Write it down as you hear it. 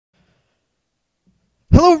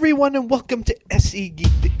Hello everyone and welcome to SE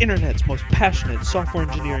Geek, the internet's most passionate software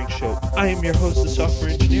engineering show. I am your host, the Software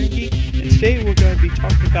Engineering Geek, and today we're going to be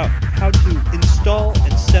talking about how to install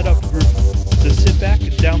and set up Groovy. So sit back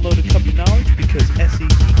and download a cup of knowledge because SE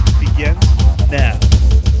Geek begins now.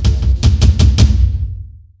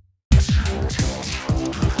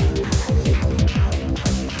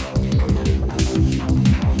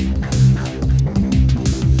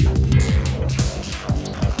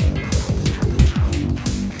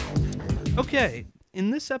 Okay, in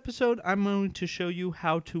this episode, I'm going to show you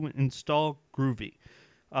how to install Groovy.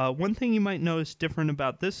 One thing you might notice different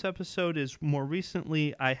about this episode is more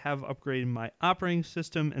recently I have upgraded my operating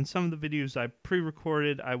system, and some of the videos I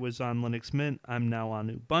pre-recorded, I was on Linux Mint. I'm now on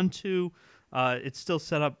Ubuntu. It's still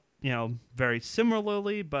set up, very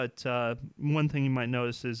similarly, but one thing you might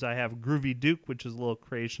notice is I have Groovy Duke, which is a little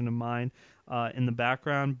creation of mine in the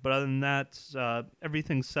background. But other than that,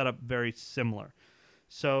 everything's set up very similar.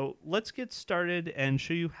 So let's get started and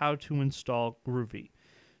show you how to install Groovy.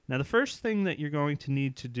 Now the first thing that you're going to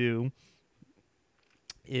need to do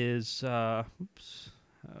is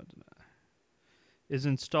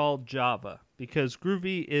install Java, because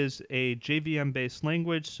Groovy is a JVM-based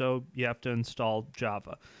language, so you have to install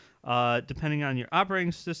Java. Depending on your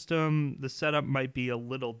operating system, the setup might be a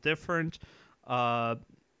little different.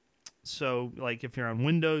 So, like if you're on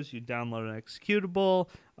Windows, you download an executable.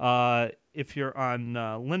 If you're on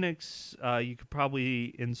Linux, you could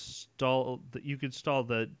probably install the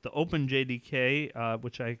OpenJDK,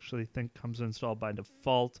 which I actually think comes installed by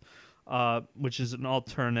default, which is an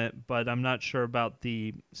alternate. But I'm not sure about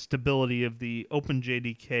the stability of the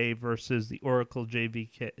OpenJDK versus the Oracle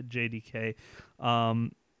JDK.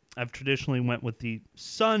 I've traditionally went with the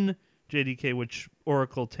Sun JDK, which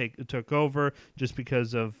Oracle took over just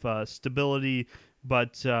because of stability,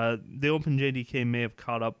 but the OpenJDK may have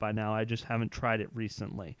caught up by now. I just haven't tried it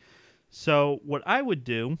recently. So what I would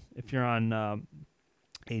do if you're on a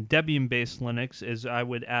Debian-based Linux is I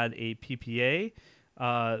would add a PPA,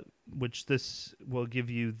 which this will give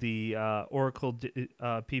you the Oracle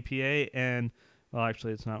PPA, and well,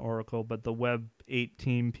 actually it's not Oracle, but the Web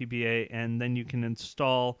 18 PPA, and then you can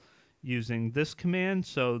install using this command,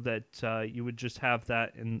 so that you would just have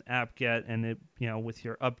that in apt-get, and it, with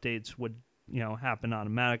your updates would, happen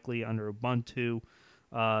automatically under Ubuntu.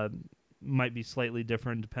 Might be slightly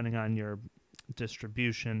different depending on your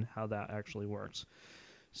distribution, how that actually works.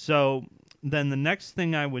 So then the next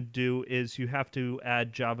thing I would do is you have to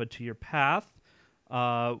add Java to your path,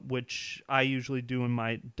 which I usually do in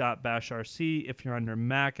my .bashrc. If you're under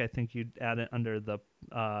Mac, I think you'd add it under the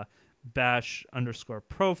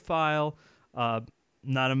bash_profile.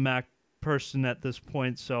 Not a Mac person at this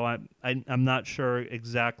point, so I'm not sure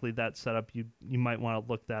exactly that setup. You might want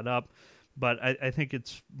to look that up, but I think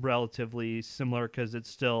it's relatively similar because it's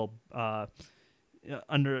still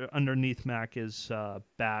underneath Mac is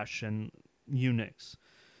Bash and Unix.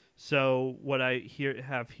 So what I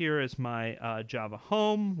have here is my Java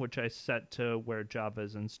home, which I set to where Java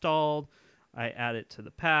is installed. I add it to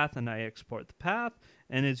the path and I export the path.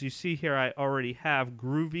 And as you see here, I already have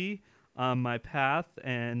Groovy on my path,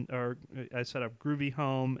 or I set up Groovy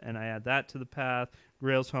home and I add that to the path.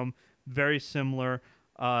 Grails home, very similar.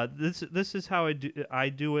 This is how I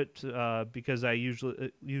do it because I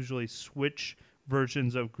usually switch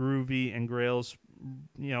versions of Groovy and Grails,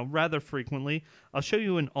 rather frequently. I'll show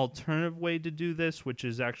you an alternative way to do this, which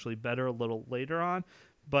is actually better a little later on.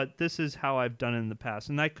 But this is how I've done it in the past.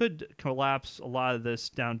 And I could collapse a lot of this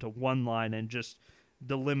down to one line and just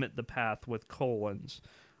delimit the path with colons.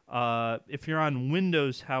 If you're on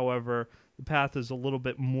Windows, however, the path is a little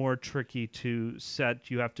bit more tricky to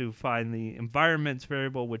set. You have to find the environments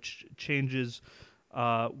variable, which changes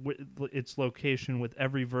its location with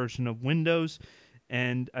every version of Windows.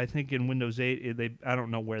 And I think in Windows 8, I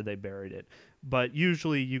don't know where they buried it. But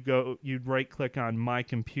usually you'd right-click on My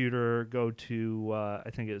Computer, go to, I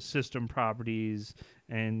think it's System Properties,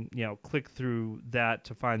 and, click through that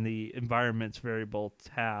to find the Environments variable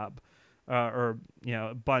tab, or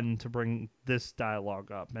button to bring this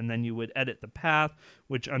dialog up. And then you would edit the path,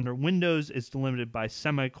 which under Windows is delimited by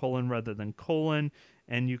semicolon rather than colon.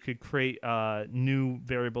 And you could create new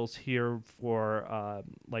variables here for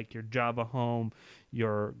like your Java home,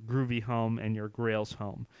 your Groovy home, and your Grails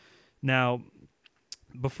home. Now,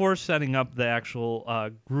 before setting up the actual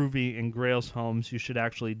Groovy and Grails homes, you should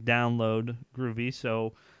actually download Groovy.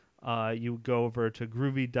 So you go over to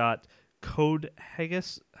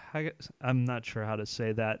groovy.codehagus. I'm not sure how to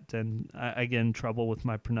say that, and I get in trouble with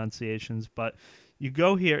my pronunciations. But you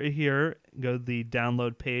go here, go to the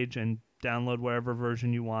download page and download whatever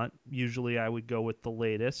version you want. Usually I would go with the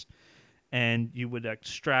latest. and you would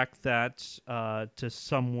extract that to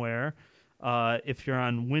somewhere. If you're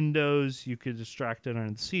on Windows, you could extract it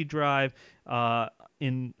on the C drive.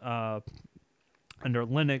 In Under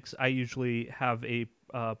Linux, I usually have a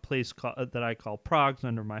place that I call progs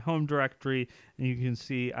under my home directory, and you can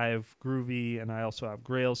see I have Groovy and I also have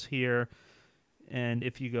Grails here. And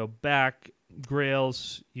if you go back,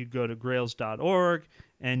 Grails, you go to grails.org,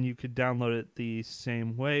 and you could download it the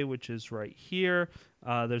same way, which is right here.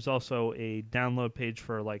 There's also a download page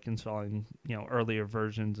for like installing, earlier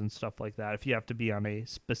versions and stuff like that if you have to be on a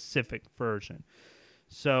specific version.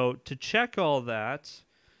 So to check all that,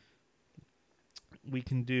 we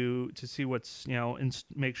can do to see what's,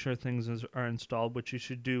 make sure things are installed, which you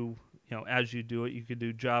should do, as you do it. You could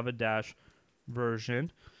do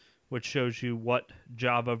java-version, which shows you what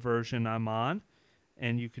Java version I'm on.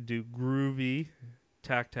 And you could do Groovy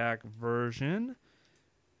tac version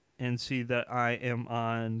and see that I am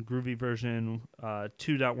on Groovy version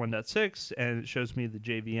 2.1.6, and it shows me the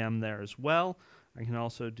JVM there as well. I can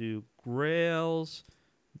also do Grails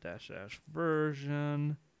 --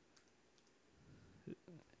 version.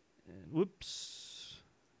 And whoops.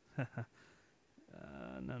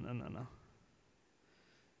 No.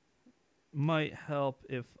 Might help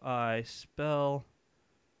if I spell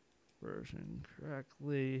version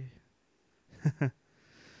correctly.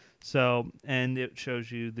 So, and it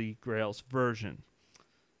shows you the Grails version.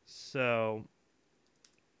 So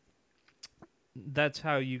that's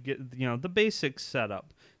how you get, the basic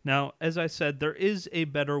setup. Now, as I said, there is a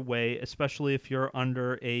better way, especially if you're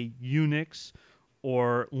under a Unix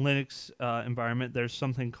or Linux environment. There's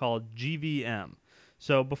something called GVM.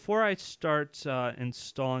 So before I start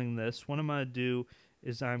installing this, what I'm going to do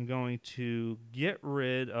is I'm going to get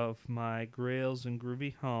rid of my Grails and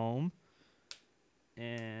Groovy home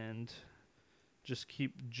and just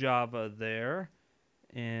keep Java there.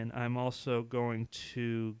 And I'm also going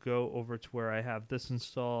to go over to where I have this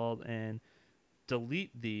installed and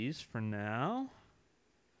delete these for now.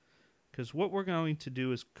 Because what we're going to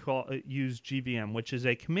do is use GVM, which is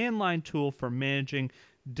a command line tool for managing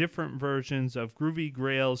different versions of Groovy,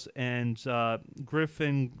 Grails, and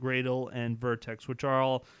Griffin, Gradle, and Vertex, which are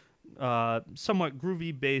all somewhat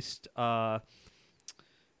Groovy-based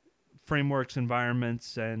frameworks,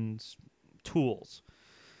 environments, and tools.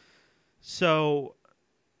 So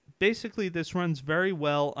basically, this runs very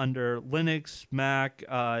well under Linux, Mac.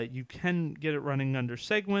 You can get it running under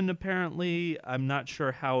Segwin, apparently. I'm not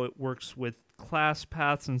sure how it works with class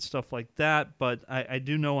paths and stuff like that, but I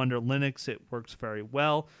do know under Linux it works very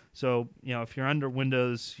well. So, if you're under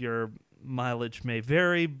Windows, your mileage may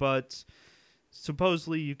vary, but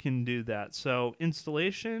supposedly you can do that. So,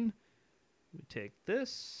 installation, we take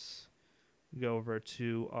this, we go over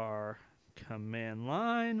to our command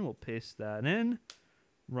line, we'll paste that in.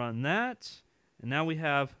 Run that, and now we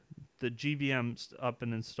have the GVM up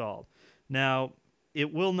and installed. Now,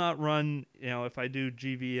 it will not run, if I do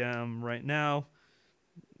GVM right now,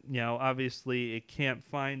 obviously it can't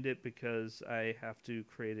find it because I have to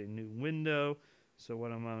create a new window. So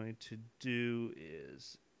what I'm going to do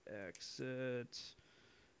is exit,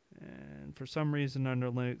 and for some reason under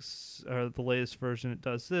Linux, or the latest version, it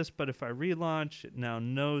does this, but if I relaunch, it now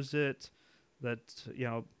knows it, that,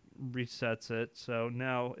 resets it. So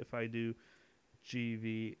now if I do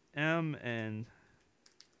GVM and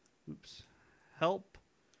help,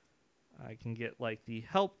 I can get like the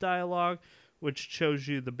help dialog, which shows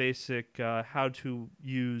you the basic how to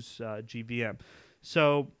use GVM.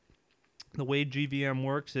 So the way GVM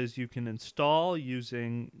works is you can install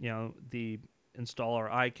using the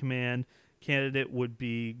installer I command. Candidate would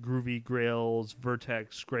be Groovy, Grails,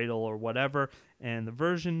 Vertex, Gradle, or whatever, and the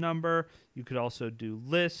version number. You could also do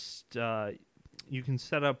list. You can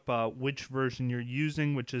set up which version you're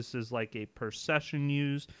using, which is like a per session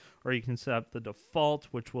used, or you can set up the default,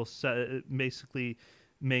 which will basically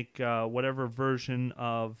make whatever version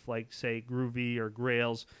of, like, say, Groovy or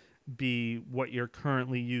Grails be what you're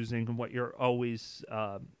currently using and what you're always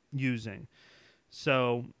using.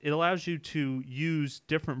 So it allows you to use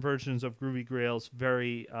different versions of Groovy Grails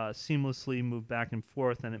very seamlessly, move back and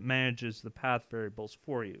forth, and it manages the path variables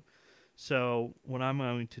for you. So what I'm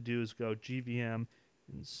going to do is go GVM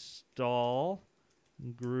install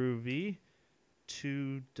Groovy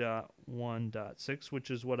 2.1.6,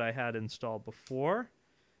 which is what I had installed before.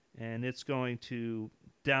 And it's going to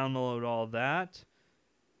download all that.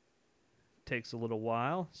 Takes a little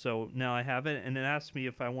while. So now I have it, and it asks me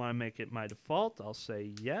if I want to make it my default. I'll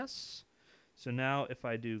say yes. So now if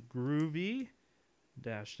I do Groovy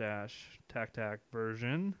 -- tac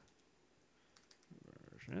version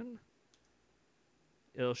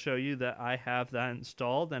it'll show you that I have that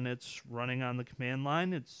installed and it's running on the command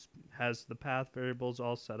line. It has the path variables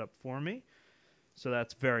all set up for me. So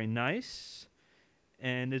that's very nice.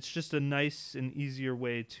 And it's just a nice and easier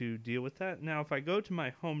way to deal with that. Now, if I go to my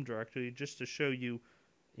home directory, just to show you,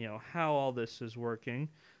 how all this is working,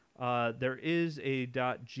 there is a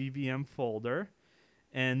 .gvm folder,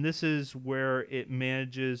 and this is where it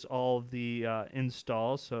manages all of the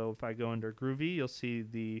installs. So if I go under Groovy, you'll see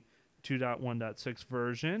the 2.1.6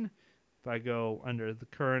 version. If I go under the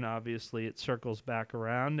current, obviously it circles back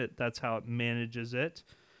around. That's how it manages it.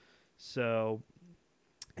 So,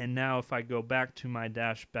 and now if I go back to my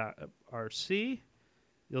 -rc,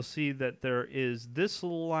 you'll see that there is this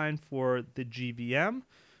little line for the GVM,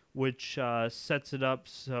 which sets it up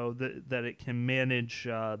so that it can manage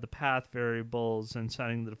the path variables and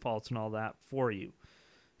setting the defaults and all that for you.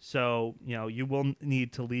 So, you will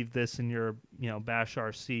need to leave this in your, bash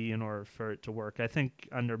RC in order for it to work. I think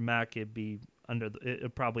under Mac it'd be under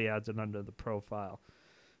it probably adds it under the profile.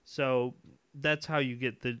 So that's how you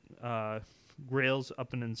get the Grails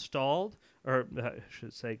up and installed, or I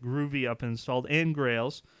should say Groovy up and installed, and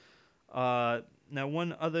Grails. Now,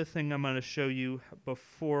 one other thing I'm going to show you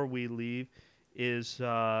before we leave is,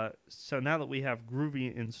 so now that we have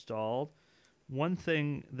Groovy installed, one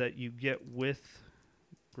thing that you get with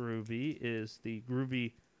Groovy is the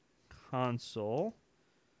Groovy console.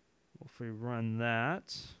 If we run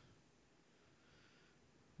that,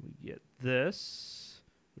 we get this,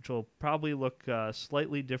 which will probably look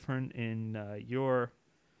slightly different in your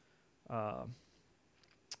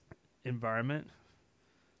environment.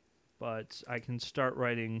 But I can start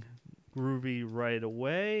writing Groovy right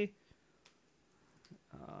away.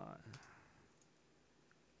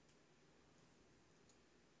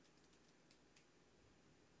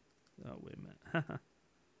 Oh, wait a minute.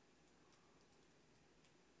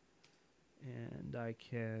 And I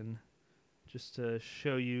can, just to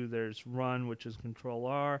show you, there's run, which is Control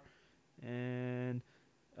R. And,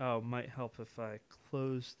 oh, it might help if I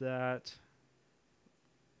close that.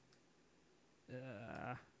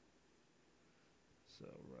 So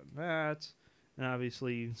run that, and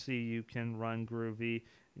obviously you can see you can run Groovy.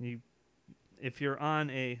 And if you're on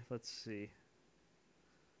a, let's see,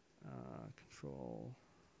 Control.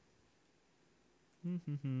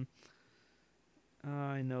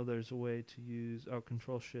 I know there's a way to use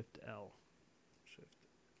Control Shift L. Shift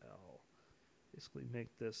L. Basically make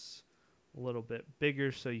this a little bit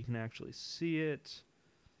bigger so you can actually see it.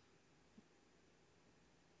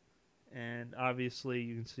 And obviously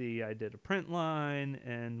you can see I did a print line,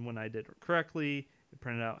 and when I did it correctly, it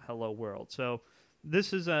printed out hello world. So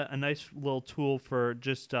this is a nice little tool for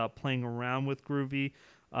just playing around with Groovy.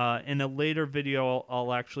 In a later video,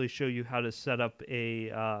 I'll actually show you how to set up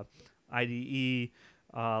a IDE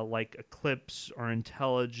like Eclipse or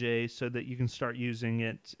IntelliJ so that you can start using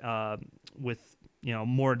it with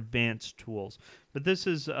more advanced tools. But this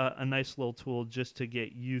is a nice little tool just to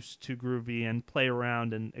get used to Groovy and play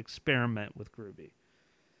around and experiment with Groovy.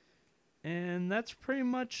 And that's pretty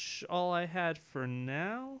much all I had for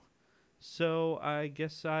now. So I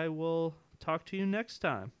guess I will talk to you next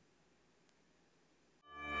time.